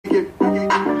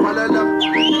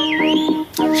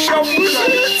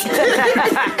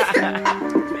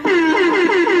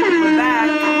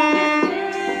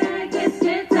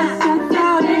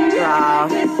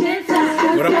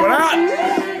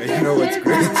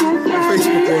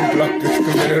Facebook won't block this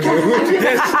because they don't know who it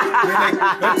is.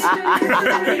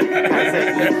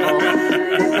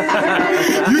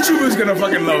 YouTube is gonna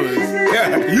fucking love this.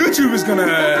 Yeah. YouTube is gonna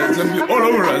be all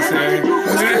over us. They're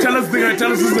gonna tell us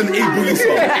this is an A Boogie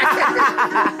song.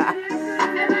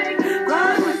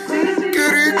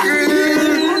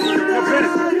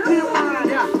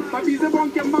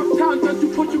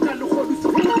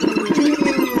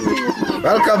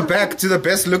 Welcome back to the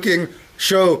best looking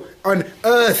show on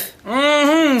earth.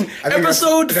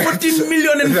 Episode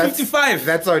 14,055,055.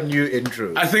 That's our new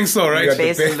intro. I think so, right?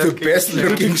 The best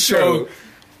looking show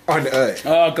on earth.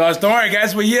 Oh gosh, don't worry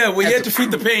guys, we're here. We're here to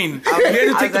feed the pain. We're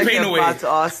here to take the pain away. I was about to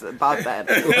ask about that.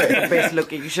 The best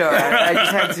looking show. I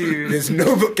just had to. There's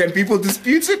no. Can people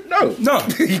dispute it? No. No.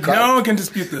 You can't. No one can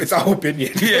dispute this. It's our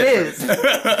opinion. It is.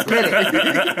 Really.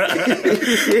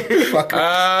 Fuck.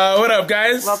 What up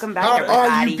guys? Welcome back, How everybody.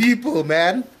 are you people,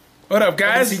 man? What up I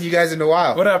haven't guys? seen you guys in a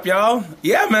while. What up y'all?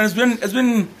 Yeah man, it's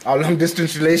been Our long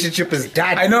distance relationship is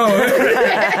done. I know.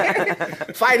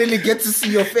 Finally get to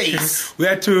see your face. we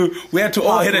had to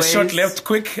all hit a Pathways. shot left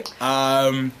quick.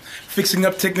 Fixing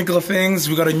up technical things.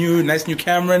 We got a nice new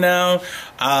camera now.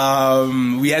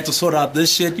 We had to sort out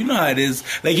this shit. You know how it is.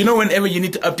 Like, you know, whenever you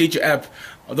need to update your app,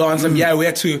 although on some, we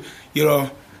had to,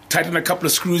 tighten a couple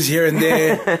of screws here and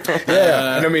there.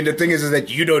 Yeah. And I mean, the thing is that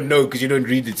you don't know because you don't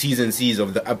read the T's and C's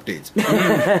of the updates.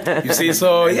 You see,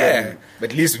 so yeah.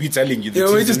 But at least we're telling you the Yeah,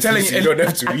 T's we're just and telling C's, you. so you don't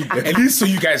have to read them. At least so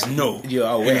you guys know. You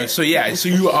are aware. So you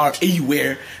are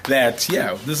aware that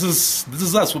this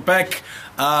is us. We're back.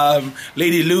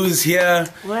 Lady Lou is here.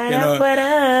 What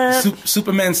up?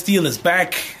 Superman Steel is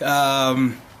back.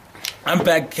 I'm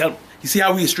back. You see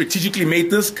how we strategically made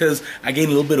this? Because I gained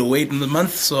a little bit of weight in the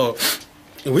month, so.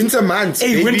 Winter months.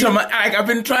 Hey, baby. winter month. I've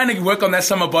been trying to work on that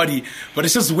summer body, but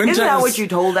it's just winter. Isn't that what you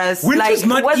told us? Winter's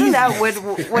not wasn't easy. that what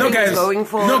No, he guys. was going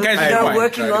for? No, guys,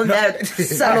 working on that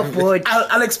summer board.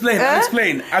 I'll explain. I'll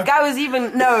explain. Guy was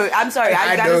even I'm sorry.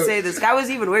 I gotta know. say this. Guy was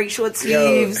even wearing short Yo,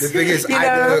 sleeves. the thing is, you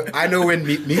know? I know when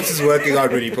Meats is working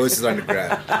out when he posts it on the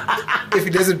gram. If he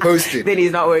doesn't post it, Then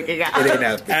he's not working out. it ain't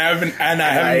happening. I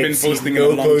haven't been posting in a no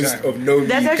long post time. of no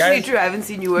That's meat. actually guys. true. I haven't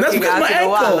seen you That's working because out in a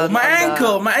while.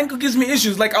 my ankle gives me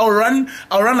issues. Like I'll run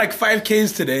like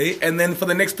 5Ks today, and then for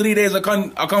the next 3 days I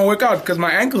can't work out because my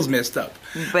ankle's messed up.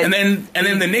 But and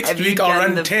then the next week I'll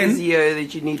run the 10. physio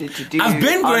that you needed to do. I've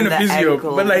been going on to the physio,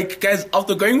 ankle. but like guys,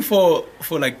 after going for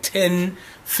like 10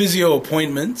 physio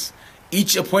appointments,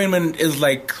 each appointment is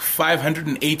like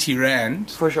 580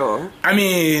 rand. For sure. I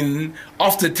mean,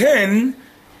 after 10.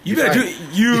 You kind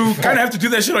of have to do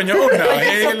that shit on your own now.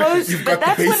 Hey, You've got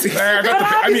the basics.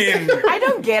 I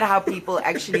don't get how people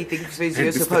actually think physio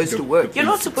is supposed to work. You're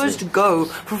not supposed to go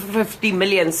for 50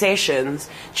 million sessions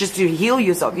just to heal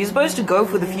yourself. You're supposed to go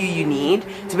for the few you need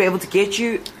to be able to get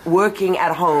you working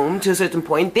at home to a certain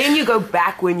point. Then you go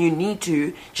back when you need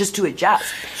to just to adjust.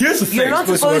 Here's the thing. You're not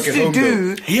supposed to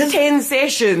do 10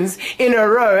 sessions in a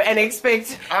row and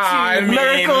expect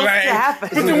miracles to happen.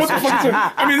 But then what the fuck?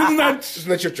 Isn't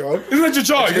that your job? Isn't that your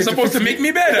job? You're supposed to make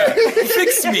me better.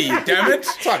 Fix me, damn it.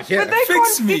 But they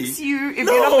Fix can't me. fix you if you're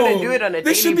not going to do it on a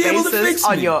They should daily be able to basis fix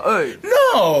on me. your own.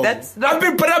 No. That's not-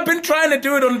 I've been trying to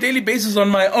do it on a daily basis on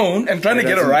my own and trying to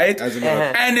get it right.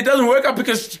 And it doesn't work out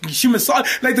because she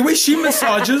like the way she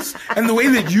massages and the way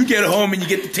that you get home and you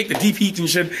get to take the deep heat and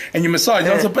shit and you massage.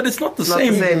 But it's not the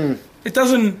same. It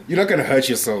doesn't. You're not gonna hurt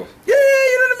yourself. Yeah,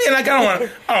 you know what I mean. Like I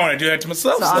don't want to do that to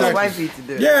myself. So ask wifey to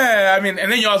do it. Yeah, I mean,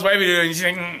 and then you ask wifey to do it, and she's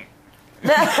like.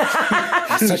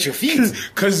 Touch your feet.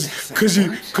 Cause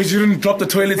you didn't drop the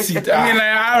toilet seat. I mean, like,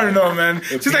 I don't know, man.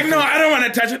 She's like, no, I don't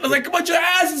want to touch it. I was like, but your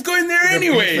ass is going there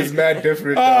anyway. It's mad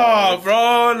different. Oh,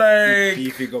 bro, like.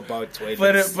 Beefing about toilet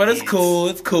But it's cool.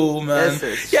 It's cool, man.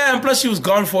 Yeah, and plus she was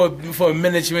gone for a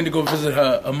minute. She went to go visit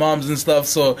her moms and stuff.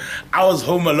 So I was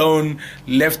home alone,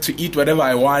 left to eat whatever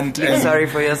I want. You're sorry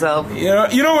for yourself.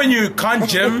 You know when you can't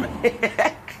gym.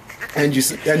 And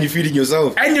you're feeding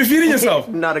yourself.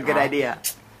 Not a good idea.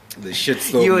 The shit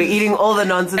still. You were eating all the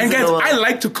nonsense. And in guys, the world. I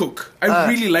like to cook. I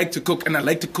really like to cook, and I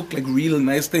like to cook like real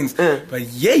nice things. But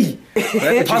yay!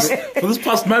 For this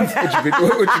past month,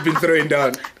 what you been throwing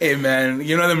down? Hey man,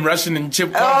 you know them Russian and chip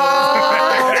combos.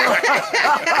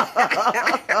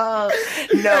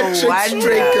 No Straight wonder.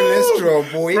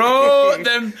 cholesterol, boy. Bro,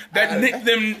 them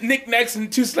knickknacks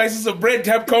and 2 slices of bread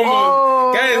type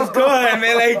combo. Guys, go on,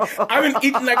 man. Like I've been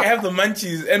eating like I have the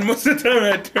munchies, and most of the time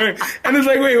I turn, and it's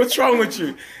like, wait, what's wrong with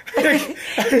you?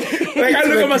 Like I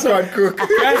look at myself. Can't cook. Guys,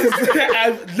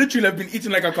 I literally have been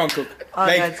eating like I can't cook. Oh,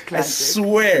 like that's I classic.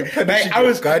 swear. Like I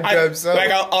was Goddamn self.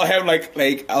 like I'll have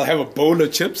I'll have a bowl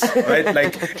of chips, right?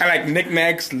 Like and like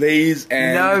knickknacks, Lay's,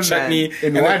 and No, chutney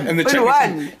In and one. The, and the In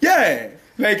chutney. one. Yeah.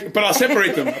 Like, but I'll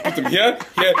separate them. I put them here,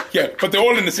 here, here. But they're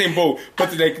all in the same bowl.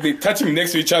 But they're touching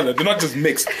next to each other. They're not just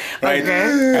mixed, right?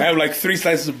 Okay. I have like 3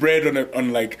 slices of bread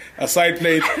on like a side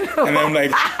plate, and I'm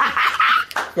like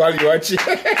While you watch it,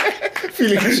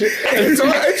 feeling shit.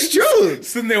 It's true.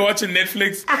 sitting there watching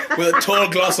Netflix with a tall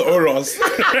glass of Oros.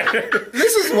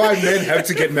 This is why men have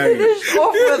to get married. Finish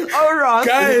off with Oros.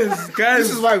 guys. This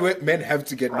is why men have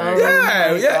to get married.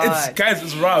 Yeah,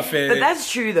 it's rough. But that's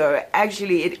true, though.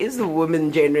 Actually, it is the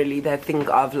women generally that think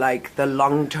of like the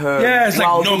long term. Yeah, it's like,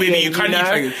 no, well-being, baby, you can't eat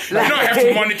like it. I don't have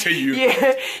to monitor you.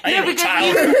 Yeah, I am a because child.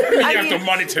 even, You I have to mean,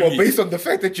 monitor Well, me. based on the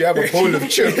fact that you have a bowl of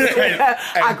chips,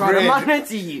 I gotta bread.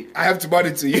 monitor you. I have to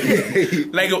monitor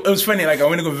you. Like it was funny. Like I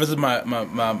went to go visit my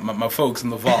folks in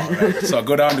the Val, right? So I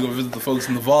go down to go visit the folks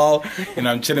in the Val, and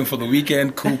I'm chilling for the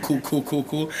weekend.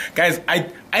 Cool. Guys,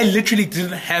 I literally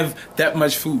didn't have that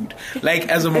much food. Like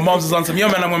as my mom's was on some, yo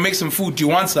man, I'm gonna make some food. Do you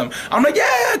want some? I'm like,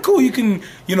 yeah, cool. You can,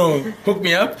 hook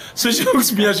me up. So she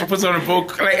hooks me up. She puts on a bowl,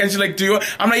 like, and she's like, do you?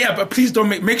 I'm like, yeah, but please don't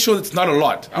make sure it's not a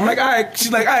lot. I'm like, all right.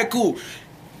 She's like, all right, cool.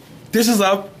 This is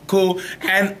up. Cool.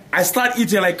 And I start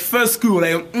eating like first school.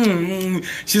 Like,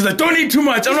 she's like, don't eat too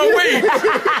much. I'm like, wait.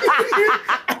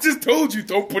 I just told you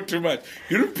don't put too much.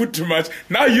 You didn't put too much.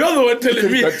 Now you're the one telling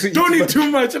me don't eat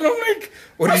too much. And I'm like,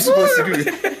 What are you supposed to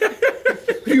do?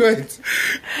 What do you want?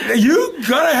 You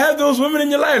gotta have those women in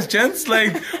your lives, gents.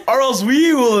 Like, or else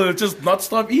we will just not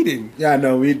stop eating. Yeah,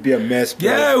 no, we'd be a mess, bro.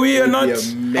 Yeah, we are We'd not- be a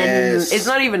And mess. it's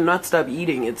not even not stop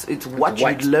eating. It's what you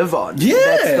What? live on. Yeah,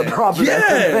 That's the problem.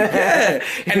 Yeah.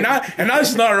 And now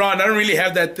she's not around. I don't really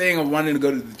have that thing of wanting to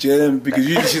go to the gym because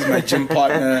usually she's my gym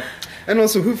partner. And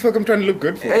also, who the fuck I'm trying to look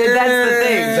good for? That's the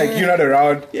thing. It's like, you're not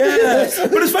around. Yeah,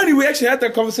 but it's funny. We actually had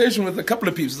that conversation with a couple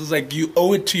of people. It's like you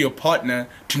owe it to your partner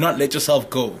to not let yourself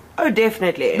go. Oh,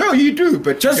 definitely. No, you do,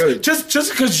 but Just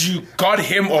because you got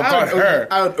him or got her.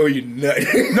 I don't owe you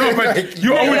nothing. No, but Like,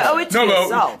 you You owe owe it to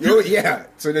yourself. Yeah,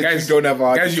 so that Guys, you don't have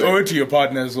a guys, you owe it to your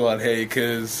partner as well. Hey,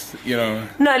 because No,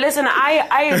 listen,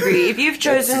 I agree. If you've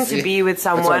chosen to be with That's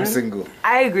why someone, I'm single.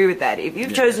 I agree with that. If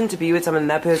you've chosen to be with someone,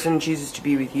 that person chooses to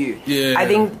be with you. Yeah. I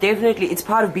think definitely it's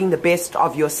part of being the best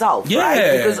of yourself, Yeah,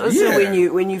 right? Because also yeah.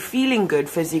 when you're feeling good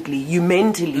physically, you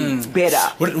mentally it's better.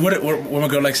 what my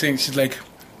girl like saying? She's like,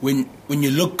 when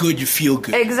you look good, you feel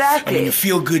good. Exactly. And when you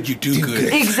feel good, you do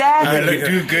good. Exactly. I look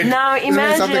do good. Now Isn't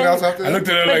there something else imagine. after I that? looked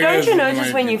at her But like don't this, you my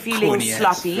notice when you're feeling corny ass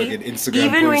sloppy, fucking Instagram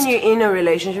even when post. you're in a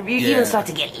relationship, you Yeah. even start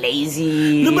to get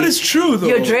lazy. No, but it's true though.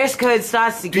 Your dress code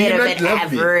starts to you get a not bit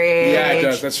love me? average. Yeah, it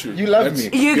does. That's true. You love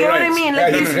That's- me. You You're get what right. I mean? Yeah,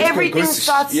 Like no, it's, no, no. everything Goes to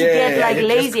starts to shit. get Yeah, like it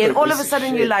lazy, just and all of a goes to sudden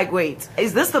shit. you're like, wait,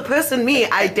 is this the person me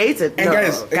I dated? And no,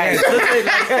 guys,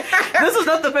 this is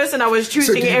not the person I was So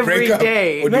choosing do you every break up?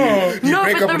 day. Or do you No,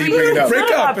 break but up the or do you bring reason it up? it's Break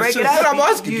not up, about break it's it just- up. That's what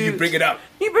I'm asking. Do You- you bring it up?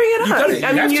 You bring it You up. gotta- you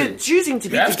I mean, have you're to. choosing to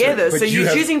be You have to. together, But so you you're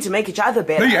have- choosing to make each other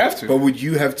better. No, you have to. But would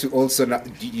you have to also not?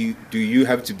 Do you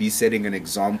have to be setting an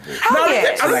example? Hell No, I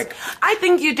yes. think- like- I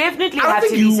think you definitely I don't have to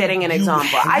think be you- setting an you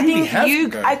example. I really think have you.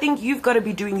 to. I think you've got to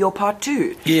be doing your part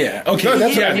too. Yeah. Okay. No,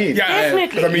 that's yeah, what I mean. Yeah,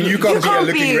 Definitely. 'Cause I mean, you can't be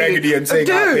looking raggedy and saying,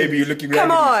 Dude, baby, you're looking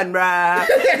come raggedy. on,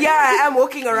 bruh. Yeah, I'm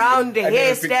walking around I here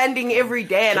gotta pick- standing every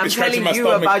day, and I'm scratching telling my you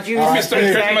stomach. about you. Let me start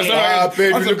babe. scratching my Exactly. stomach. Babe,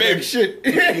 you Also, look babe, like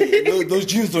shit. those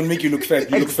jeans don't make you look fat.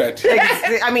 You look fat.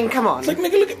 I mean, come on. Like,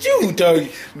 nigga, look at you, dog.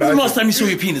 When's the last time you saw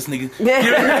your penis, nigga? You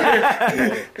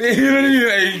know what I mean?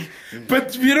 Like,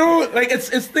 but like it's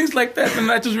things like that,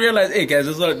 and I just realized, hey guys,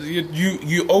 it's not,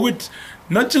 you owe it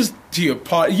not just to your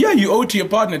partner. Yeah, you owe it to your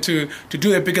partner to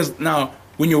do it, because now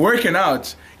when you're working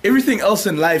out, everything else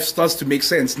in life starts to make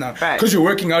sense now. Right. Because you're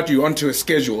working out, you're onto a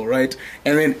schedule, right?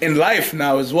 And then in life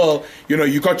now as well,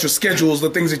 you got your schedules, the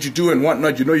things that you do and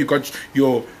whatnot. You got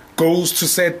your goals to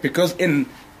set, because in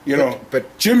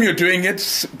But gym, you're doing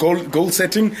it, goal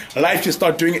setting. Life, you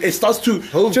start doing it. It starts to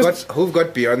Hove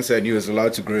got Beyonce and he was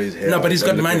allowed to grow his hair. no, but he's out.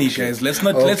 got Don't look money, like shit. guys. Let's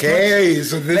not. Okay,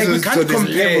 so this like, we is can't so there's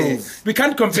compare. levels. We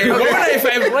can't compare. What if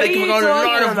I What are like you we got a lot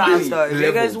talking of about, money? though?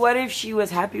 Because Levels. what if she was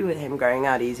happy with him growing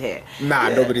out his hair? Nah,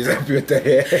 nobody's happy with the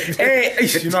hair. Hey,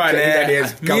 you know what? That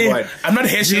is, come on. I'm not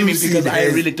hair shaming You've because seen I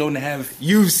his- really don't have.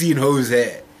 You've seen Ho's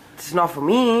hair. It's not for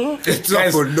me. It's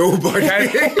not for nobody. Guys,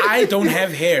 I don't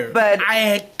have hair, But-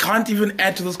 I can't even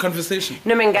add to this conversation.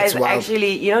 No, man, guys, That's wild.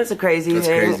 actually, you know what's a crazy That's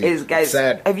thing? crazy. Is, guys, It's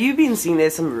sad. have you been seeing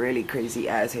there's some really crazy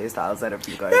ass hairstyles that have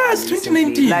been going Yeah, on it's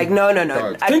recently? 2019. Like, no.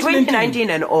 Dog. 2019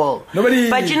 and all. Nobody-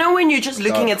 But you know when you're just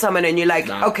looking Dog. at someone and you're like,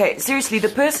 Nah. okay, seriously, the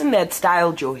person that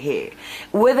styled your hair,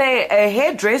 were they a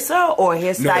hairdresser or a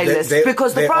hairstylist? they-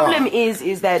 because the they problem are.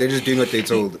 is that... They're just doing what they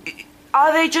told.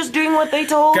 Are they just doing what they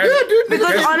told? Yeah, dude,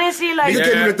 Because yes. honestly, like Look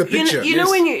at the you know, picture. you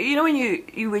know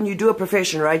Yes. when you do a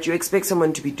profession, right? You expect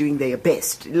someone to be doing their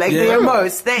best, like Yeah. their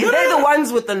most. They're Yeah. the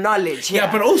ones with the knowledge.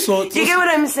 Yeah, but also, do you get what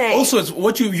I'm saying? Also, it's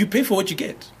what you pay for what you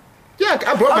get. Yeah,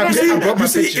 I brought my, Okay, I brought my You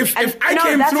see, picture. if I No,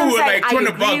 came that's what through I'm with saying. like I 200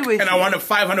 agree bucks with and I you. want a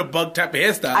 500 buck type of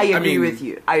hairstyle, I agree mean, with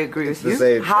you. I agree with the you.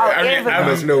 same. However, I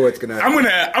must know what's gonna happen.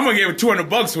 I'm gonna give it 200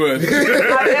 bucks worth.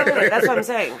 however, that's what I'm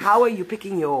saying. How are you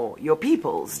picking your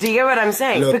peoples? Do you get what I'm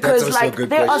saying? Look, that's Because also a like good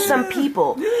there are question. some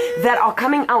people that are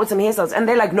coming out with some hairstyles and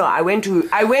they're like, no, I went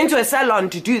to a salon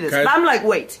to do this. Okay. And I'm like,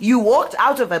 wait, you walked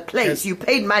out of a place, Yes. you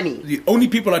paid money. The only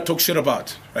people I talk shit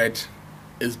about, right,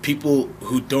 is people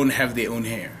who don't have their own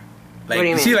hair. Like What do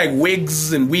you see, mean? like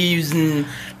wigs and weaves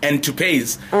and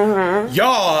toupees.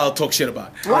 Y'all talk shit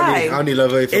about. Why? I only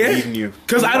love her if I'm eating you.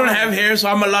 Because I don't have hair, so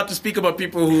I'm allowed to speak about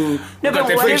people who No, got but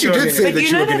their what face if, you on did hair. say but that you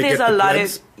you know were that gonna there's get a the lot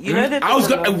plugs. of you know that I was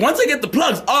there's a lot- once I get the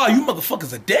plugs. Oh, you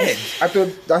motherfuckers are dead. I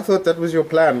thought that was your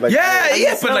plan. Like, Yeah, I'm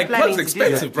but still like planning plugs to do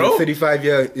expensive, that. bro. 35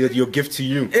 your gift to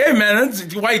you. Yeah, man.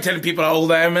 Why are you telling people how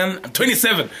old I am, man? I'm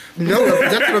 27. No,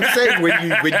 that's what I'm saying. When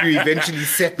you eventually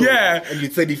settle, Yeah. and you're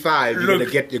 35, you're gonna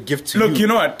get your gift to you. Look, you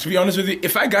know what? To be honest with you,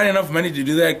 if I got enough money to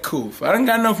do that, cool. If I don't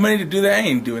got enough money to do that, I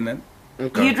ain't doing that.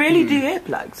 Okay. You'd really do hair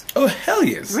plugs. Oh hell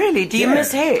yes. Really? Do you Yeah.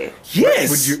 miss hair?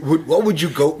 Yes. What would you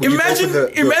go? Would you go Imagine, for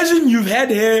the- imagine you've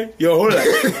had hair your whole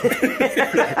life.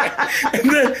 and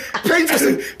then,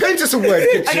 paint us a word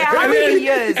picture. Okay, how and many then,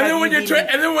 years? and then have when you you're been-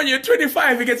 and then when you're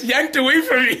 25, it gets yanked away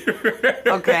from you.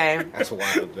 Okay, That's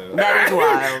wild, though. that is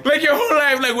wild. Like your whole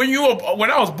life, like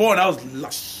when I was born, I was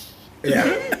lush.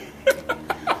 Yeah.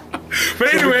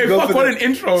 But anyway, go fuck for what the- an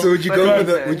intro. So would you But go for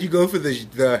also- the? Would you go for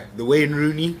the Wayne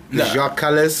Rooney, the No. Jacques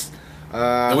Colors?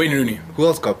 the Wayne Rooney. Who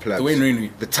else got plugs? The Wayne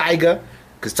Rooney. The Tiger.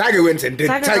 Because Tiger went and did.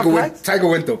 Tiger got plugs? Tiger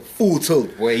went the full tilt.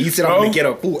 Where he said, "I'm Bro. gonna get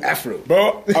a full afro."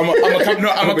 Bro, I'm gonna come. No,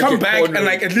 I'm gonna come get back cornered. and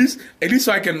like at least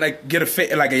so I can like get a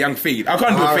fade, like a young fade. I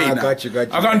can't do a Ah, fade now. got you. I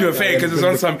can't do a fade Yeah, because it's yeah,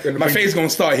 on some. yeah, My yeah. face gonna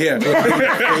start here. Fade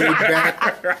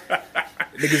back.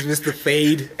 Niggas missed the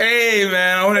fade. Hey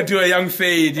man, I want to do a young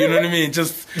fade. You know what I mean?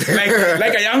 Just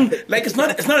like a young, like it's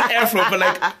not an afro, but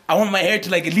like I want my hair to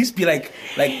like at least be like.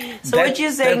 So that, what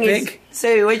you're saying that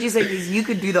is, big. you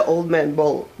could do the old man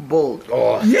bald.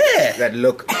 Oh, Yeah. that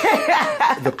look.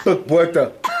 The puck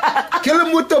water. Kill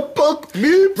him with the puck,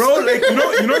 me, Bro, like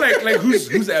you know, like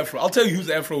who's afro? I'll tell you who's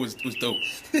afro was dope.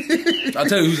 I'll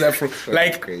tell you who's afro.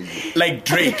 Like crazy. like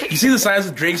Drake. You see the size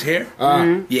of Drake's hair?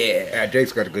 Yeah. Yeah,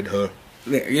 Drake's got a good hair.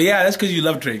 Yeah, that's because you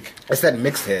love Drake. It's that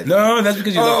mixed hair. No, that's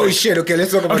because you love Oh Drake. shit! Okay,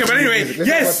 let's talk about. Okay, but some new anyway, music. Let's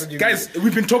talk yes, about some new guys, music.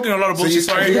 we've been talking a lot of So bullshit.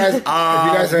 have you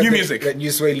guys heard new that- music. That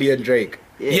new Sway Lee and Drake.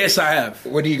 Yes, I have.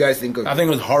 What do you guys think of? I think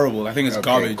it was horrible. I think it's Okay,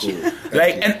 garbage. cool.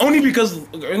 Like, Okay. and only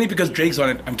because Drake's on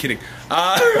it. I'm kidding.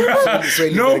 Sway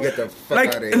Lee No, better get the fuck like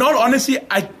outta here. in all honesty,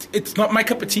 it's not my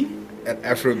cup of tea. An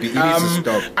Afrobeat. He needs to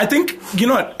stop. I think you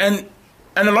know what, and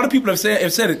a lot of people have said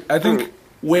it. I think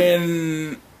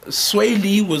when Sway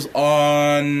Lee was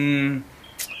on,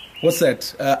 what's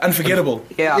that? Unforgettable.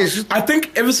 Yeah. It's just- I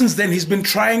think ever since then he's been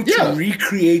trying to Yeah.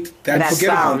 recreate that That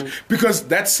Unforgettable sound. because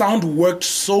that sound worked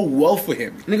so well for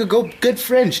him. Nigga, go get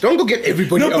French. Don't go get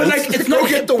everybody No, else. but like it's go not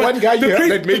get the but one guy the you crazy-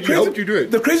 that made the you crazy- helped you do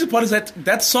it. The crazy part is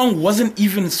that song wasn't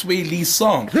even Sway Lee's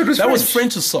song. No, it was that was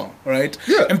French. French's song, right?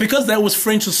 Yeah. And because that was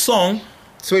French's song,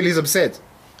 Sway Lee's upset.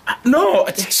 no,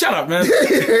 shut up, man.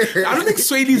 I don't think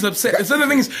Sway Lee's upset. The other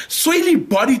thing is, Sway Lee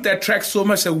bodied that track so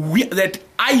much that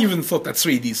I even thought that's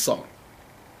Sway Lee's song.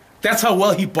 That's how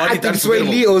well he I bodied think that. Sway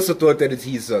Lee also thought that it's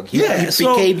his song. He Yeah,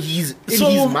 so- became his in so-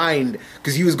 his mind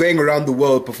because he was going around the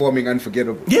world performing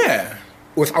Unforgettable Yeah.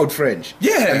 without French.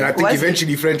 Yeah. and I think Was he?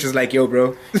 eventually French was like, "Yo,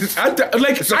 bro,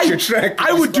 Like It's not your track,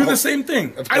 I would it's do not. the same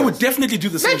thing. Of I would course. definitely do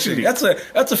the same Naturally. thing.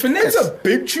 That's a finesse. it's a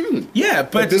big tune." Yeah,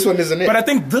 but this one isn't it. But I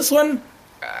think this one,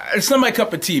 it's not my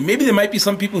cup of tea. Maybe there might be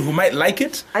some people who might like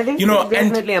it. I think you know, there's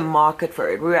definitely a market for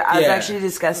it. I was yeah. actually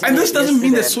discussing. And this it doesn't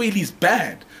mean that yesterday. Sway Lee's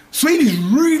bad. Sway Lee's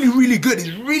really, really good.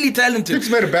 He's really talented. Rick's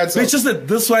made a bad song. But it's just that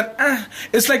this one,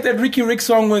 it's like that Ricky Rick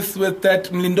song with that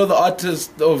Mlindo the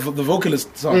artist of the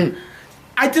vocalist song.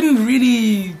 I didn't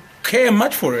really care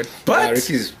much for it. But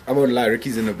I won't lie,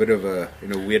 Ricky's in a bit of a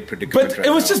weird predicament. But right it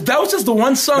was now. that was just the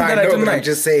one song that I didn't like. I'm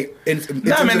just saying, in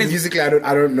terms of musically, I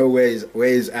don't know where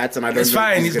he's at, and I don't. It's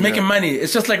fine. He's making money.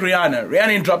 It's just like Rihanna. Rihanna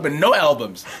ain't dropping no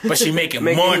albums, but she making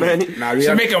money. Nah, She's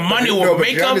making money with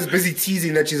makeup. Rihanna's busy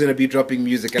teasing that she's gonna be dropping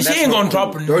music, and she ain't gonna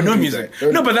drop no music.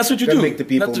 No, but that's what you do. Make the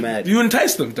people mad. You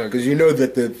entice them, because you know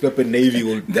that the flippin' Navy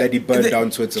will bloody burn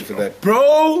down Twitter for that.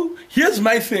 Bro, here's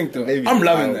my thing though. I'm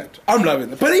loving that.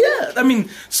 But yeah, I mean,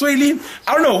 Sway Lee,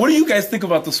 I don't know. What do you guys think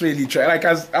about the Sway Lee track? Like,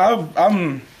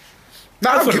 I'm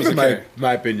giving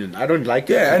my opinion. I don't like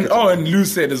it. Yeah, and Lou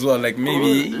said as well, like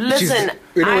maybe. Listen,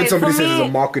 when somebody says there's a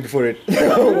market for it.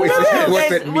 That's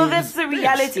the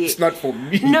reality. It's not for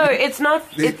me. No, it's not.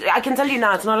 I can tell you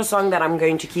now, it's not a song that I'm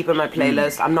going to keep in my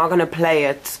playlist. I'm not going to play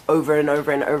it over and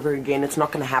over and over again. It's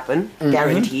not going to happen,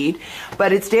 guaranteed.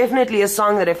 But it's definitely a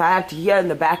song that if I have to hear in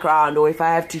the background, or if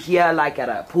I have to hear like at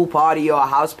a pool party or a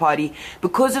house party,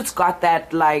 because it's got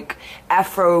that like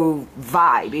Afro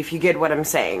vibe, if you get what I'm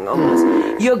saying, almost.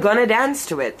 You're gonna dance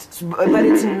to it, but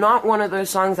it's not one of those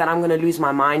songs that I'm gonna lose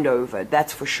my mind over.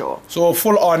 That's for sure. So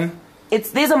full on.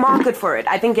 There's a market for it.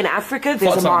 I think in Africa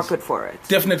there's a market for it.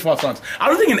 Definite for songs. I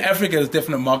don't think in Africa there's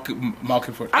definite market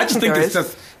for it. I just think it's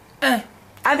just.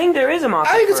 I think there is a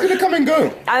market. I think it's gonna come and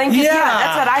go. I think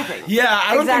that's what I think. Yeah,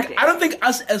 I don't think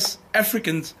us as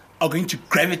Africans are going to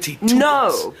gravitate towards.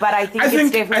 No, but I think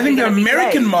it's definitely I think the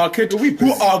American market,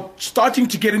 who are starting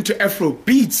to get into Afro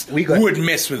beats, would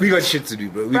mess with it. We got shit to do,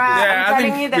 bro. I'm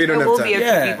telling you that there will be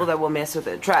a few people that will mess with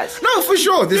it. Trust. No, for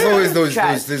sure. There's always those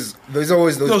people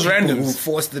randoms who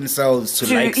force themselves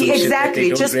to like some exactly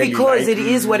shit just really because like. it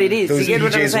is what it is. Those you get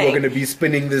what I'm DJs saying? who are going to be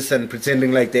spinning this and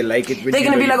pretending like they like it. They're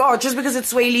going to be like, oh, just because it's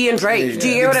Sway Lee and Drake. Do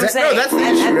you get what I'm saying? No, that's the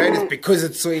issue, right? It's because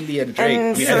it's Sway Lee and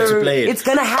Drake. We have to play it. It's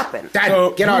going to happen.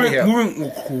 Dad, get out of here. Moving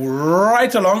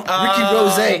right along. Ricky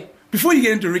Rose. Before you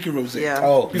get into Ricky Rose, let's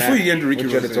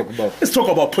talk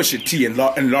about Pusha T and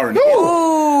Lauryn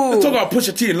Hill. Let's talk about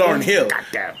Pusha T and Lauryn Hill.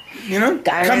 Goddamn. You know,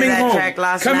 coming home.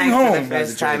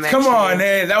 Come on,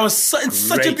 that was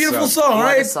such a beautiful song,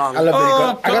 right? I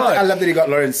love that he got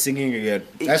Lauren singing again.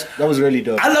 That was really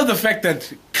dope. I love the fact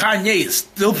that Kanye is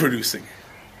still producing.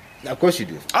 Of course you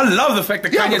do. I love the fact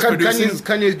that Kanye's producing.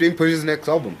 Kanye's doing Push's next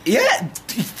album. Yeah,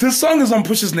 the song is on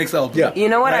Push's next album. Yeah. You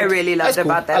know what I really loved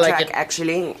about that track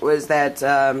actually was that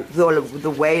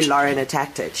the way Lauren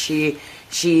attacked it. She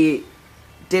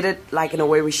did it like in a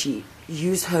way where she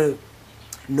used her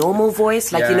normal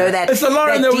voice, like you know that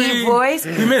deep voice,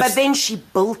 but then she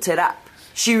built it up.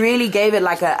 She really gave it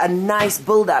like a nice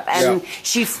build up, and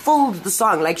she filled the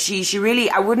song. Like she really.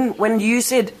 When you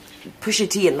said Pusha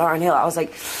T and Lauryn Hill, I was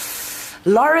like,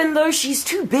 Lauren, though, she's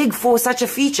too big for such a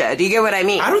feature. Do you get what I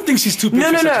mean? I don't think she's too big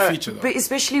for such a feature, though. But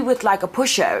especially with like a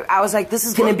Pusha, I was like,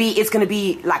 it's gonna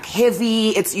be like heavy.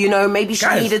 It's, maybe she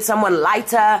needed someone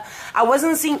lighter. I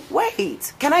wasn't seeing,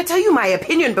 wait, can I tell you my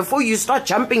opinion before you start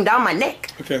jumping down my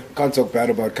neck? Okay. Can't talk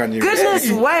bad about Kanye. Goodness,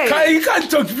 wait. You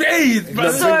can't talk bad.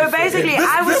 So basically,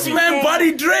 I was thinking... This man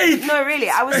body Drake. No, really,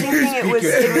 I was thinking it was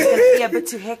gonna be a bit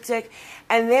too hectic.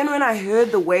 And then when I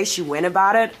heard the way she went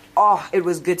about it, it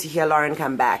was good to hear Lauren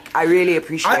come back. I really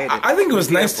appreciated it. I think it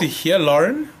was nice to hear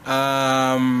Lauren.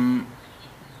 The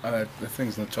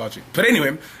thing's not charging. But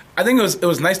anyway, I think it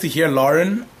was nice to hear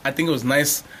Lauren. I think it was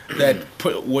nice that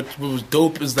what was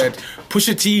dope is that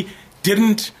Pusha T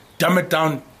didn't dumb it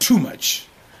down too much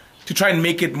to try and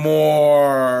make it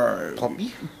more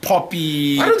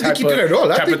poppy. I don't think he did it at all.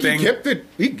 I think he kept it.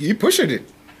 He pushed it.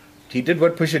 He did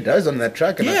what Pusha does on that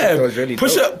track, and I think that was really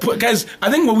dope. Guys, I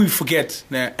think what we forget,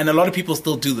 and a lot of people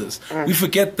still do this, we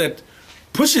forget that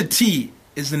Pusha T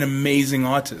is an amazing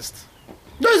artist.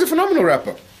 No, he's a phenomenal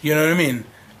rapper. You know what I mean?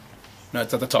 No,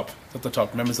 it's at the top. It's at the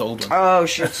top. Remember, it's the old one. Oh,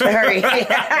 shit, sorry.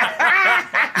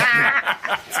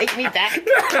 Take me back.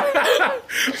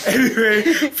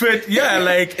 Anyway, but yeah,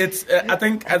 like it's. I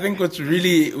think what's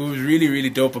really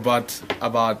dope about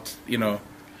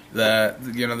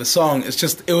the song.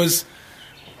 It was.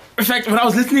 In fact, when I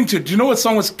was listening to it, do you know what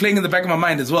song was playing in the back of my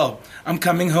mind as well? I'm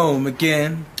coming home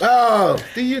again. Oh,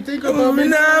 do you think about me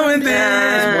now and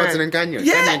then? It's Martin and Kanye.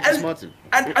 Yeah,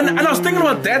 and I was thinking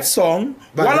about that song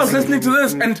while I was listening to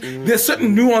this, and there's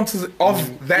certain nuances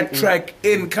of that track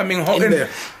in Coming Home.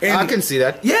 I can see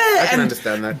that. Yeah, I can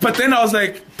understand that. But then I was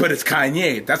like, but it's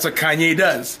Kanye. That's what Kanye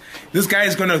does. This guy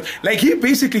is gonna he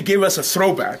basically gave us a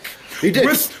throwback. He did.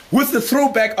 With the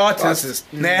throwback artist,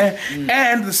 and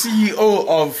the CEO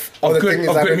of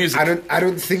good music. I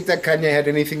don't think that Kanye had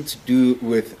anything to do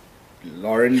with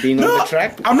Lauren being on the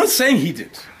track. I'm not saying he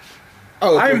did.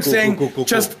 Oh, okay, I'm saying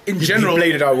just in general. You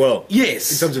played it out well.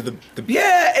 Yes. In terms of the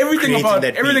everything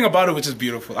about it, which is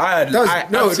beautiful. I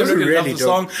absolutely really love the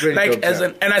song. Really like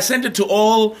and I sent it to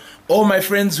all my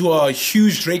friends who are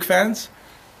huge Drake fans.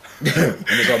 And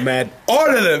they got mad. All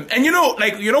of them. And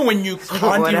when you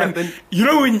can't even happened?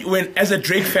 when as a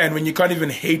Drake fan when you can't even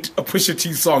hate a Pusha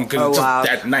T song because it's just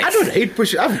that nice. I don't hate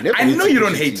Pusha. I know you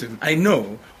don't hate him. I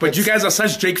know. But you guys are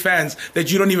such Drake fans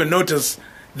that you don't even notice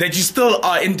that you still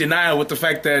are in denial with the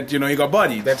fact that, you got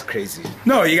bodied. That's crazy.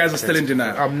 No, you guys are still in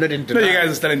denial. I'm not in denial. No, you guys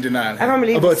are still in denial. I don't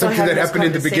believe about something that happened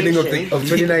in the beginning of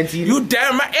 2019. You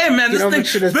damn right. Hey, man,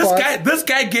 this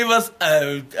guy gave us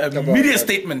a media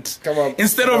statement. Come on.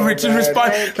 Instead of written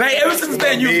response. Like, ever since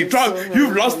then, you've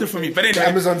lost it for me. But anyway.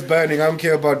 Amazon's burning. I don't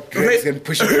care about Drake's and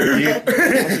Pusha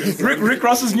T. Rick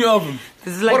Ross's new album.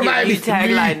 This is like your new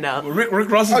tagline now. Rick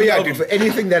Ross's new album. Dude, for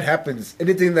anything that happens,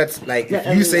 anything that's like, if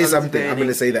you say something, I'm going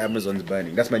to say that Amazon's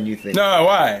burning. That's my new thing. No,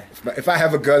 why? If I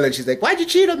have a girl and she's like, why'd you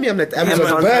cheat on me? I'm like,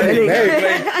 Amazon's burning.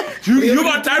 Hey, you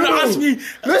got time to ask me?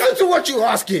 Listen to what you're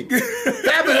asking.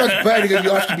 The Amazon's burning and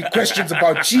you're asking me questions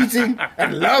about cheating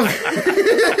and love.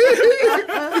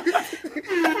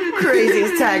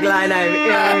 Craziest tagline I've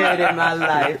ever heard in my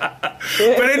life.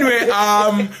 But anyway,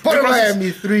 Port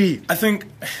Miami 3. I think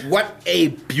what a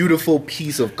beautiful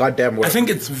piece of goddamn work. I think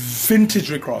it's vintage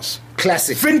Rick Ross.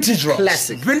 Classic. Vintage Ross.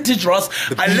 Classic. Vintage Ross.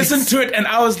 I listened to it and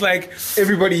I was like,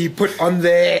 everybody he put on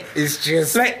there is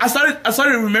just like I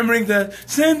started remembering the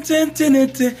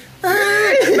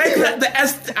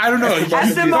I don't know.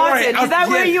 Aston Martin. Is that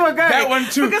where you were going? That one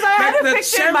too. Because I had a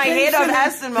picture in my head of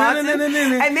Aston Martin, and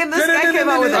then this guy came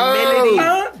out with a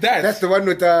melody. That's the one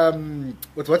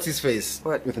with what's his face?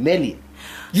 What? With Nelly.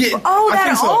 Yeah. Oh,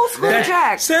 that old school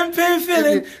track. Champagne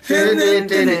feeling.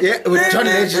 Yeah, with John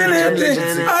Legend.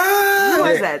 Who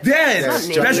was that?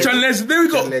 That's John Legend.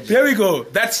 There we go.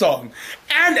 That song.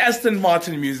 And Aston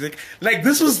Martin music. Like,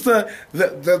 this was the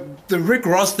Rick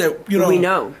Ross that, we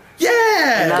know.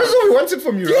 Yeah. That's what we wanted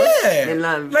from you, Ross. Yeah. In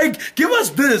love. Like, give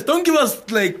us this. Don't give us,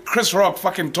 like, Chris Rock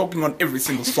fucking talking on every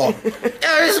single song.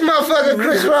 This motherfucker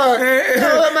Chris Rock.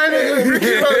 My nigga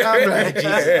Ricky Rock. I'm like,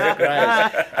 Jesus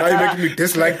Christ. Are you making me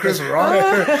dislike Chris Rock?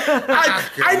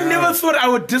 I never thought I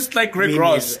would dislike Rick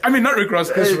Ross. I mean, not Rick Ross.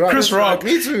 Chris Rock.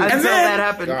 Me too. Until that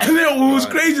happened. And then what was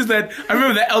crazy is that I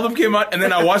remember that album came out and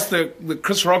then I watched the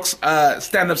Chris Rock's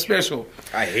stand-up special.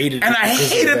 I hated it. And I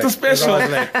hated the special.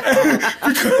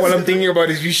 All I'm thinking about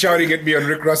is you shouting at me on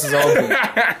Rick Ross's album.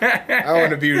 I want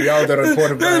to be yelled at on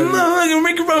Portable.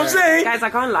 Guys, I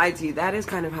can't lie to you. That is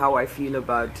kind of how I feel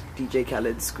about DJ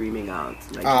Khaled screaming out.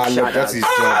 Like, look, that's his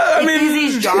job. I mean,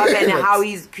 it's his job and how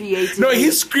he's creating. No,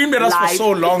 he screamed at us for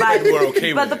so long that we're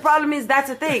okay with But the problem is, that's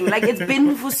the thing. Like, it's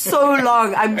been for so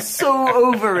long. I'm so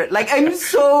over it. Like, I'm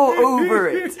so over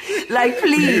it. Like,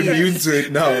 please. You're immune to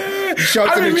it now. You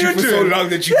shouted at you for so long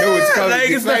that you know it's coming. Like,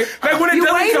 it's like when it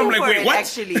doesn't come, like, wait, what?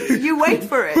 Actually, you wait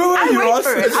for it. I wait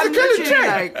for it. I'm literally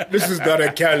like, this is not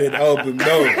a Khaled album.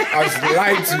 No, I was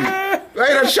lied to.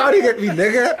 Right, I'm shouting at me,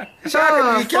 nigga. Shouting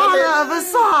at me, Khaled. Father of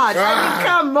Assad. I mean,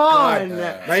 come on.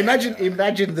 Now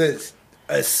imagine this.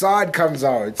 Assad comes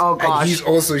out, and he's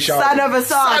also shouting, son of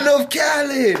Assad, son of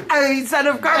Khaled. I mean, son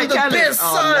of Khaled. I'm the best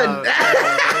son.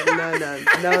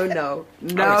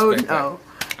 No.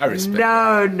 I respect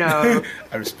that. No.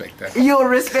 I respect that. You'll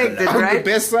respect it, right? I'm the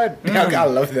best son. I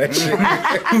love that shit.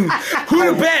 Who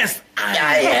the best?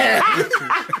 Yeah.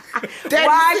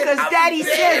 Why? Because Daddy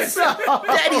said so.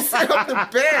 Daddy said I'm the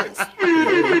best.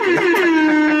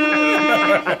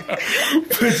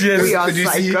 But yes, we are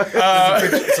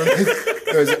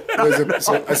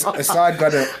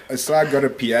psycho. Assad got a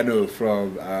piano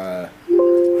from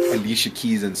Alicia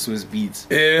Keys and Swiss Beats.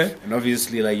 Yeah. And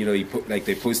obviously, like,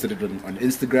 they posted it on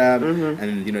Instagram,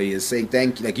 and he is saying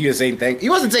thank you. Like, you were saying thank. He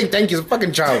wasn't saying thank you. He's a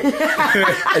fucking child,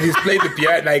 and he's playing the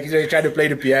piano. Like, he's trying to play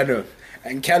the piano.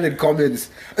 And Khaled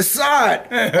comments, Assad,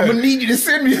 I'm gonna need you to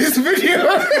send me this video.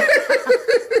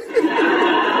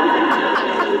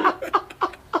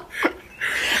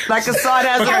 Like Assad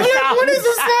has what is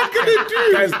Assad gonna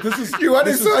do? Guys, this is you want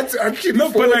Assad to actually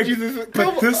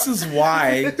but this is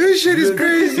why this shit is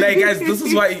crazy. Like, guys, this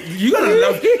is why you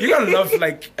gotta love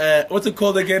like what's it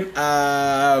called again?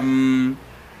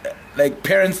 Like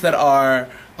parents that are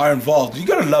involved. You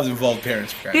gotta love involved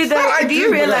parents, guys. Dude, do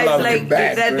you realize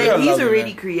that he's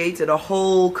already created a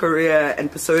whole career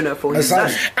and persona for his son?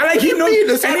 And like, he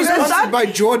knows, and he's sponsored by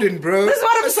Jordan, bro. That's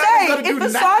what I'm saying. If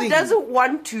Assad doesn't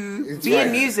want to be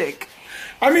in music,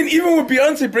 I mean, even with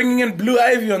Beyonce bringing in Blue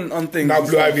Ivy on things. Now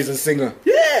Blue Ivy's a singer.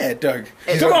 Yeah, Doug.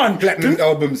 Come on, platinum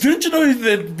albums. Didn't you know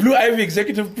that Blue Ivy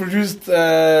executive produced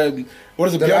what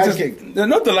is it? The Lion Beyonce's, King.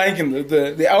 not the Lion King,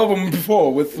 the album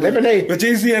before with Lemonade. with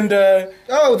Jay-Z and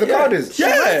Oh, the Carters.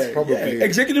 yeah, Probably. yeah,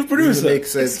 executive producer.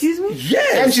 Makes sense. Excuse me?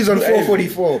 Yeah, And she's on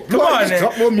 444. Come on, man.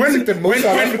 Drop more music than most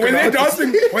South African when they're artists.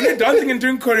 dancing, when they're dancing and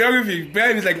doing choreography,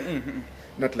 baby's like,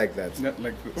 Not like that. not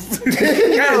like this.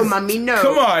 No, mommy, no.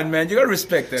 Come on, man, you gotta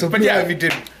respect that. So but Blue yeah,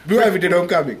 Ivy did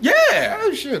Homecoming. yeah.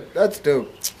 Oh shit, that's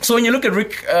dope. So when you look at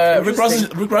Rick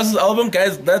Ross's album,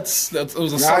 guys, it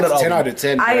was a solid Nah, it's 10 album. out of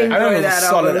 10. I right? I think it enjoy was a that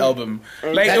solid album.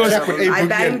 album. Like That it was, track with A I Boogie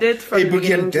banged and- it from A the Boogie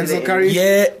beginning and to the Denzel end. Curry.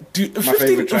 yeah, dude, 15,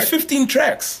 favorite track. 15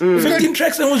 tracks, 15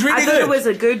 tracks, and it was really I thought good. it was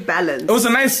a good balance. It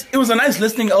was a nice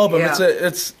listening album.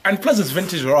 Yeah. And plus it's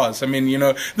vintage Ross. I mean, you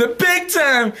know, the big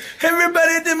time.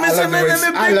 Everybody did miss him in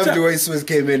the I big love time. the way Swizz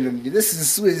came in and this is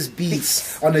Swizz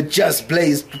Beats on a Just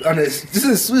Blaze this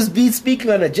is Swizz Beats speaking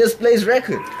on a Just Blaze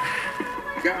record.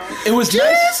 It was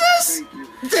Jesus!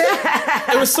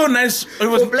 It was so nice. It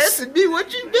was Blessed be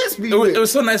what you blessed me It was, with. it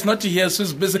was so nice not to hear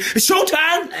Swizz business. It's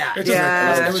showtime. It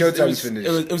Yeah. Showtime's finished.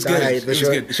 It was good. Aye, It was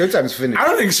good. Showtime's finished. I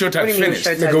don't think Showtime What do you mean finished.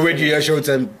 Showtime? Nigga, when do you hear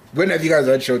Showtime? When have you guys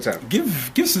heard Showtime? Give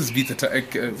Swizz Beats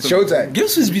Showtime. Give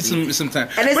Swizz Beats some time.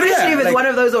 And But especially yeah, if it's like- one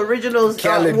of those originals,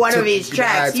 Khaled one of took his the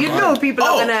tracks, vibes you on. know people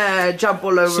Oh. are gonna jump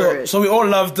all over it. So we all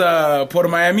loved Port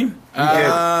of Miami.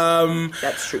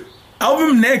 That's true.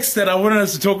 Album next that I wanted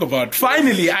us to talk about.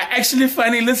 Finally, I actually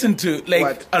listened to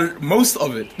like most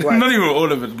of it. What? Not even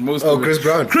all of it. Most Oh, of it. Chris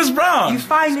Brown. Chris Brown. You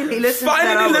finally listened to that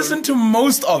Finally album. listened to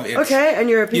most of it. Okay, and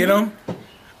your opinion? You know,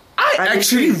 I I'm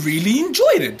actually intrigued. really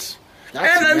enjoyed it.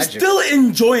 That's and I'm magic. still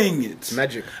enjoying it.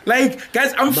 Magic. Like,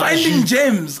 guys, I'm finding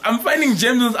gems. I'm finding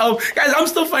gems in his album. Guys, I'm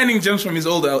still finding gems from his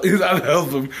other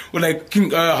album with like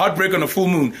Heartbreak on a Full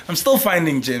Moon. I'm still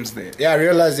finding gems there. Yeah, I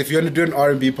realized if you want to do an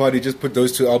R&B party, just put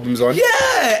those two albums on.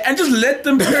 Yeah, and just let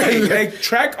them play, like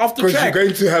track after Because track. you're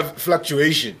going to have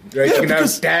fluctuation, right? Yeah, you're going to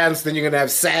because- have dance, then you're going to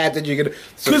have sad, then you're going to...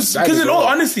 Because in all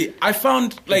honesty, I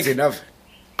found like It's enough.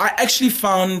 I actually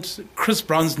found Chris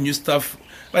Brown's new stuff.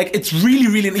 Like it's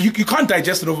really you can't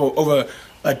digest it over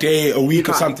a day, a week,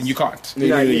 or can't. something. You can't.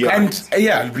 No, you can't. And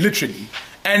yeah, literally.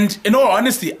 And in all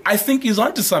honesty, I think he's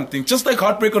onto something. Just like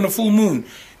Heartbreak on a Full Moon,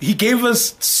 he gave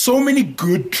us so many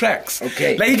good tracks.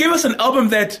 Okay. Like he gave us an album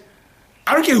that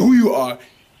I don't care who you are,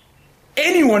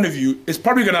 any one of you is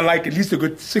probably gonna like at least a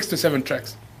good 6 to 7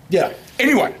 tracks. Yeah.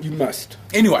 Anyone. You must.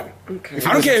 Anyone. Okay. If you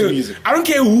I don't listen care. to music. I don't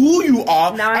care who you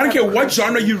are. Now I I don't have care a what question.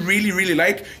 genre you really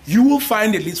like. You will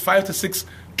find at least 5 to 6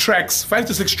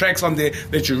 tracks on there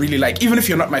that you really like, even if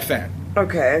you're not my fan.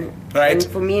 Okay. Right.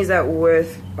 And for me, is that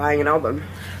worth buying an album?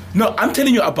 No, I'm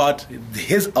telling you about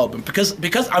his album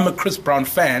because I'm a Chris Brown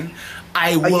fan.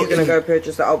 I Are will. you gonna go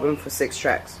purchase the album for 6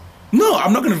 tracks? No,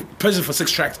 I'm not going to purchase it for 6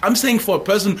 tracks. I'm saying for a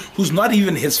person who's not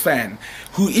even his fan,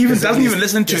 who even There's at doesn't even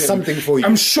least- listen to there's him. something for you.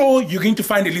 I'm sure you're going to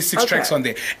find at least 6 Okay. tracks on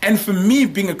there. And for me,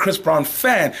 being a Chris Brown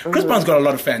fan, Chris Brown's got a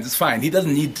lot of fans. It's fine. He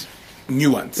doesn't need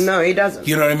new ones. No, he doesn't.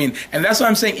 You know what I mean? And that's why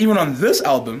I'm saying even on this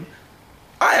album,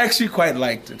 I actually quite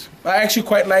liked it.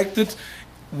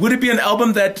 Would it be an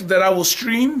album that I will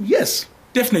stream? Yes,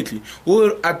 definitely.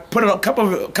 Well, I put a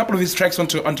couple of his tracks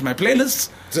onto my playlists,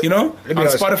 So, you know, let me on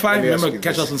ask- Spotify. let me ask Remember, you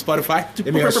catch this. us on Spotify.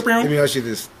 Let me ask you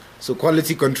this. So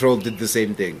Quality Control did the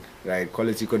same thing, right?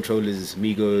 Quality Control is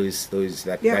Migos,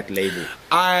 Yeah. that label.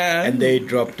 And they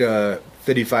dropped a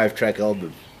 35-track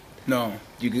album. No.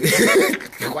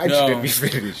 Why No. did we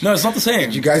finish? No, it's not the same.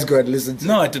 Did you guys go and listen to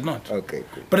No, I did not. Okay,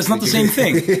 cool. But it's not the same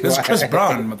thing. This is Chris Why?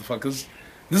 Brown, motherfuckers.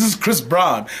 This is Chris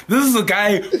Brown. This is a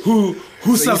guy who So you think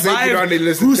you survived only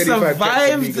listen to 35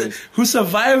 tracks of Migos? who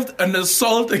survived an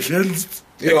assault against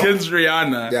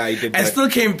Rihanna, Yeah, he did and that. still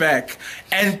came back,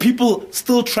 and people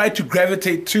still tried to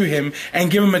gravitate to him and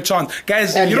give him a chance,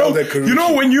 guys. And you know, yelled at Karuchi. you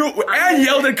know when you and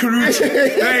yelled at Karuchi.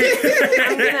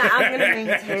 Like, I'm gonna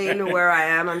maintain where I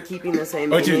am. I'm keeping the same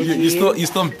But energy.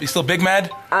 you still big mad?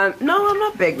 No, I'm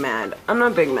not big mad. I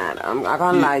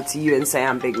can't lie to you and say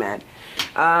I'm big mad.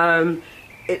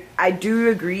 I do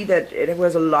agree that it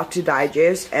was a lot to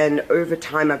digest, and over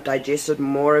time I've digested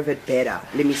more of it better.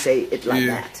 Let me say it like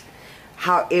that.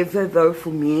 However, though,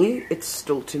 for me, it's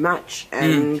still too much,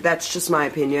 and that's just my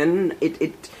opinion.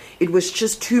 It was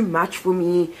just too much for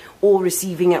me, all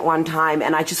receiving at one time,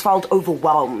 and I just felt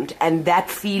overwhelmed, and that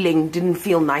feeling didn't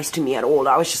feel nice to me at all.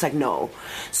 I was just like, no.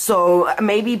 So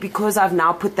maybe because I've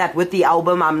now put that with the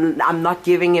album, I'm not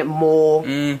giving it more.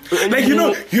 Like you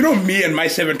know me and my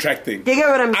 7-track thing. You get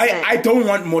what I'm saying? I don't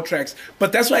want more tracks,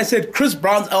 but that's why I said Chris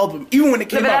Brown's album. Even when it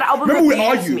came But that out, album remember we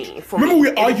abused argued. me. For Remember me. we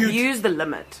It argued. abused the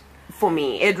limit for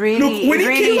me. It really, Look, when it he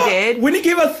really came out, did. when he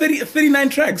gave out 39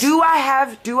 tracks. Do I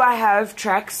have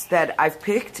tracks that I've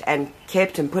picked and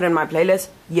kept and put in my playlist?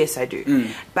 Yes, I do.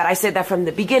 But I said that from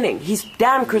the beginning. He's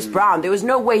damn Chris Brown. There was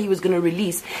no way he was going to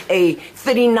release a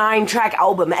 39-track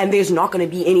album and there's not going to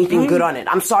be anything good on it.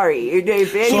 I'm sorry.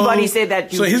 If anybody said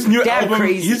that, so his new damn album,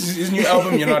 crazy. his new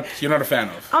album, you're not a fan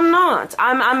of. I'm not.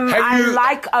 I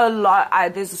like a lot.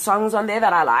 There's songs on there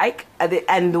that I like,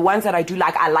 and the ones that I do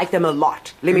like, I like them a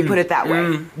lot. Let me put it that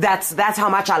way. That's how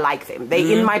much I like them.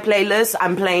 They in my playlist.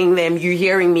 I'm playing them. You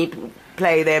hearing me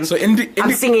play them. So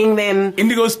I'm singing them.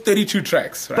 Indigo's 32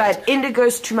 tracks, right? But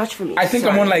Indigo's too much for me. I think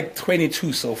I'm on like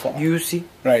 22 so far. You see?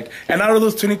 Right. And out of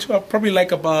those 22, I probably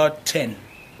like about 10.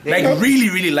 Like, really,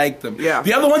 really like them. Yeah.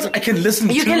 The other ones I can listen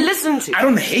to. You can listen to. I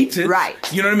don't hate it. Right.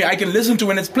 You know what I mean? I can listen to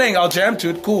when it's playing. I'll jam to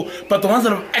it. Cool. But the ones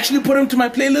that I've actually put into my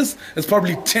playlist, there's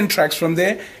probably 10 tracks from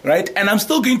there. Right? And I'm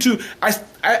still going to... I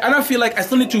feel like I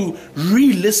still need to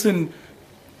re-listen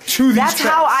to these That's tracks.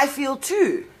 how I feel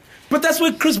too. But that's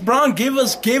what Chris Brown gave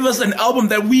us an album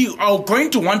that we are going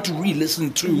to want to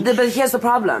re-listen to. But here's the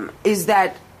problem, is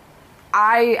that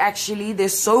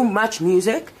there's so much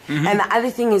music, and the other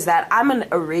thing is that I'm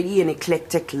already an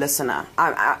eclectic listener.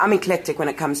 I'm eclectic when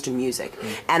it comes to music,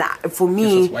 and for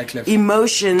me,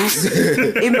 emotions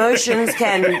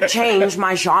can change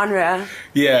my genre.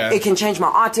 Yeah, it can change my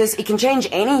artist. It can change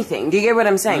anything. Do you get what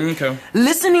I'm saying? Okay.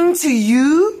 Listening to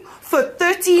you for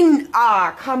 13...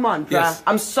 come on, bruh. Yes.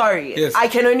 I'm sorry. Yes. I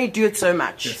can only do it so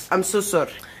much. Yes. I'm so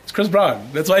sorry. It's Chris Brown.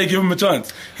 That's why you give him a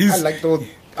chance. I like all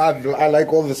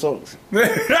the songs.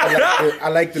 I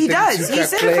like the He things does. you He can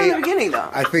said play. it from the beginning, though.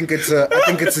 I think it's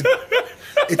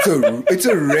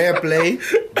a rare play,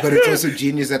 but it's also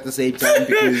genius at the same time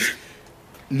because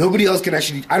nobody else can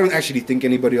actually. I don't actually think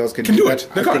anybody else can do it.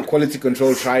 that. I think Quality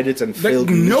Control tried it and failed.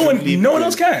 No one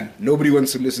else can. Nobody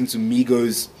wants to listen to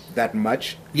Migos that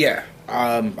much. Yeah.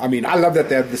 I mean, I love that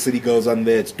they have the City Girls on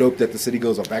there. It's dope that the City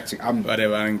Girls are back. I'm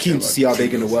keen to see how they're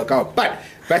going to work out. But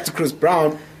back to Chris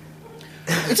Brown.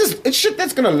 It's shit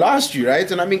that's gonna last you,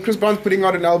 right? And I mean, Chris Brown's putting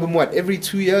out an album every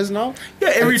 2 years now?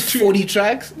 Yeah, every 40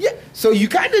 tracks. Yeah, so you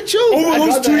kind of chill.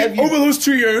 Over those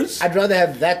 2 years, I'd rather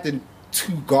have that than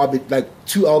two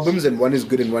albums, and one is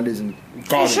good and one isn't.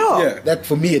 garbage. Sure. Yeah. That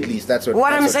for me at least. That's what.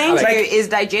 What I'm saying to like. you is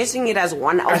digesting it as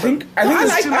one album. I think That's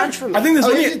there's too much for me. I think there's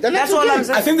only. That's all I'm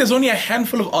saying. I think there's only a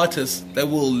handful of artists that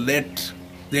will let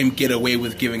them get away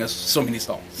with giving us so many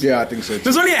songs. Yeah, I think so.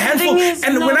 There's only a handful,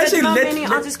 when I say not let, many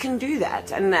artists can do that,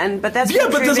 but that's yeah,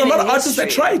 but there's a lot of artists that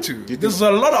try to. There's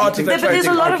a lot of artists that but try there's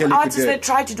to. a lot of artists that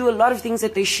try to do a lot of things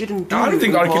that they shouldn't do. I don't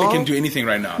think R. Kelly can do anything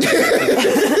right now.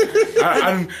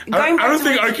 I don't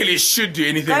think R. Kelly should do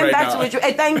anything right now.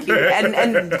 Thank you.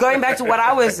 And going back to what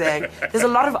I was saying, there's a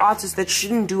lot of artists that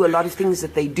shouldn't do a lot of things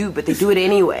that they do, but they do it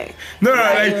anyway. No,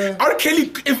 like R.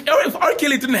 Kelly. If R.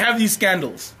 Kelly didn't have these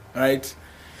scandals, right,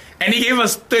 and he gave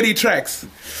us 30 tracks.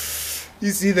 You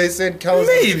see, they said Kels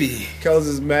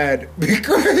is mad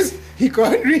because he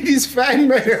can't read his fan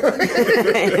mail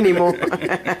anymore.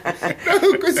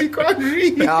 No, because he can't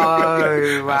read.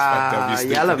 Oh, wow.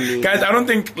 Yell at me. Guys, I don't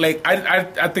think,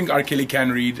 I think R. Kelly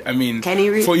can read. I mean, can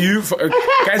he read?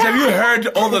 Guys, have you heard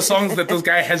all the songs that this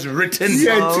guy has written?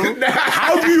 No.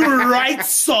 How do you write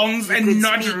songs and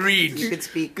not read? You could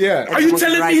speak. Yeah. Are you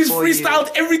telling me he's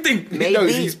freestyled everything? Maybe. No,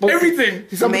 he spoke everything.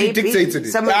 Somebody dictated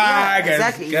it. Guys,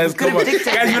 exactly. Guys, come on.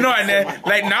 Guys, you know,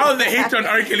 like now the hate on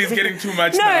R. Kelly is getting too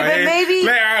much. No, now, but maybe,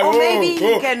 maybe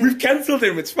he can. We've cancelled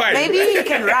him. It's fine. Maybe he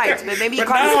can write, but maybe he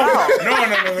can't spell. No,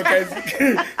 guys.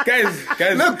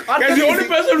 Look, guys, the only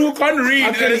person who can't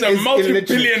read that is a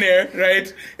multi-billionaire,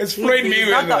 right? Is Floyd Mayweather. He's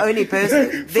not the only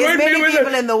person. There's many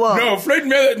people in the world. No, Floyd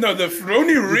Mayweather. No, the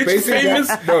only rich, famous.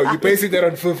 No, you base that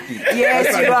on 50.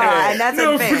 Yes, you are, and that's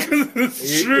unfair.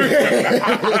 It's true.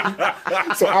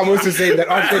 So I'm also saying that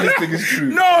R. Kelly's thing is true.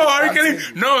 No, R. Kelly.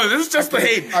 No, this is just the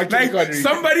hate. Like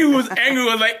somebody who was angry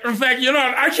was like, in fact, you know,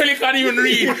 R. Kelly can't even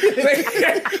read. Like,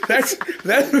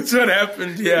 that's what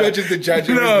happened. Yeah. Not just the judge.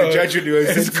 No, the judge who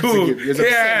was it's cool.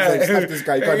 Yeah. Like, this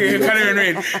guy can't even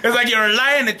read. It's like you're a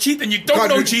liar and a cheat and you don't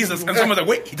know Jesus. And someone's like,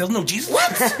 wait, he doesn't know Jesus?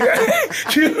 What?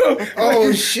 You know?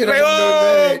 Oh, shit. Like,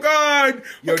 oh, God.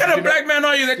 What kind of black man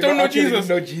are you that don't know Jesus?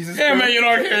 Know Jesus? Yeah, man, you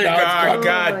know, okay.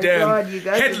 God damn.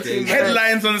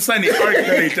 Headlines on Sunday. R.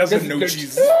 Kelly doesn't know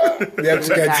Jesus. They have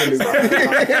to cancel him.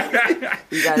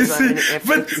 You see,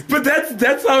 but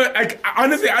that's how.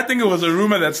 Honestly, I think it was a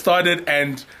rumor that started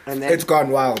and it's gone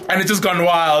wild. And it's just gone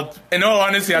wild. In all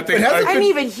honesty, I think I didn't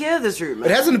even hear this rumor.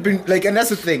 It hasn't been like, and that's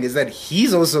the thing is that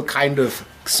he's also kind of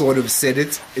sort of said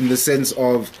it in the sense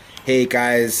of, hey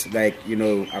guys, like, you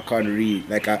know, I can't read.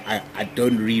 Like I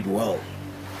don't read well.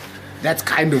 That's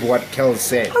kind of what Kel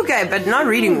said. Okay, but not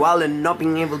reading well and not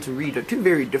being able to read are two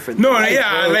very different things.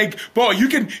 Things. Like, bro, you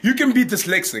can be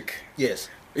dyslexic. Yes.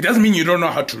 It doesn't mean you don't know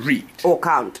how to read Or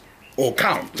count. or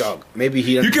count. Dog. Maybe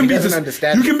he You can be doesn't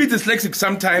understand. You can be dyslexic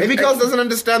sometimes. Maybe Kels doesn't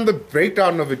understand the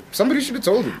breakdown of it. Somebody should have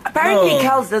told him. Apparently, No.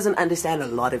 Kels doesn't understand a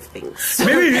lot of things.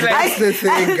 Maybe like, That's the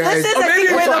thing, guys. This is, Or I maybe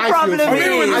think, where that's the what I feel problem for.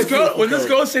 maybe when is. this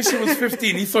girl said she was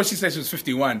 15, he thought she said she was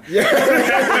 51.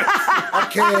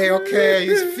 Okay,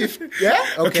 he's 50. Yeah?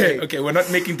 Okay, we're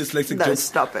not making dyslexic No, jokes.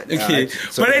 stop it. Okay, Alright,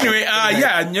 so- but anyway,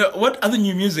 what other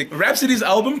new music? Rhapsody's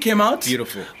album came out.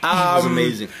 Beautiful. It was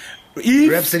amazing.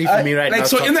 Eve, Rhapsody for me right like, now,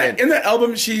 So top in that 10. in that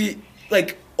album, she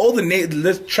like all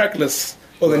the track lists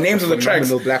or the names of the tracks.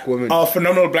 Phenomenal black woman. Oh,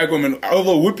 phenomenal black woman.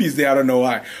 Although Whoopi's there, I don't know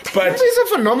why. But She's a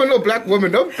phenomenal black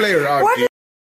woman. Don't play around. What dude.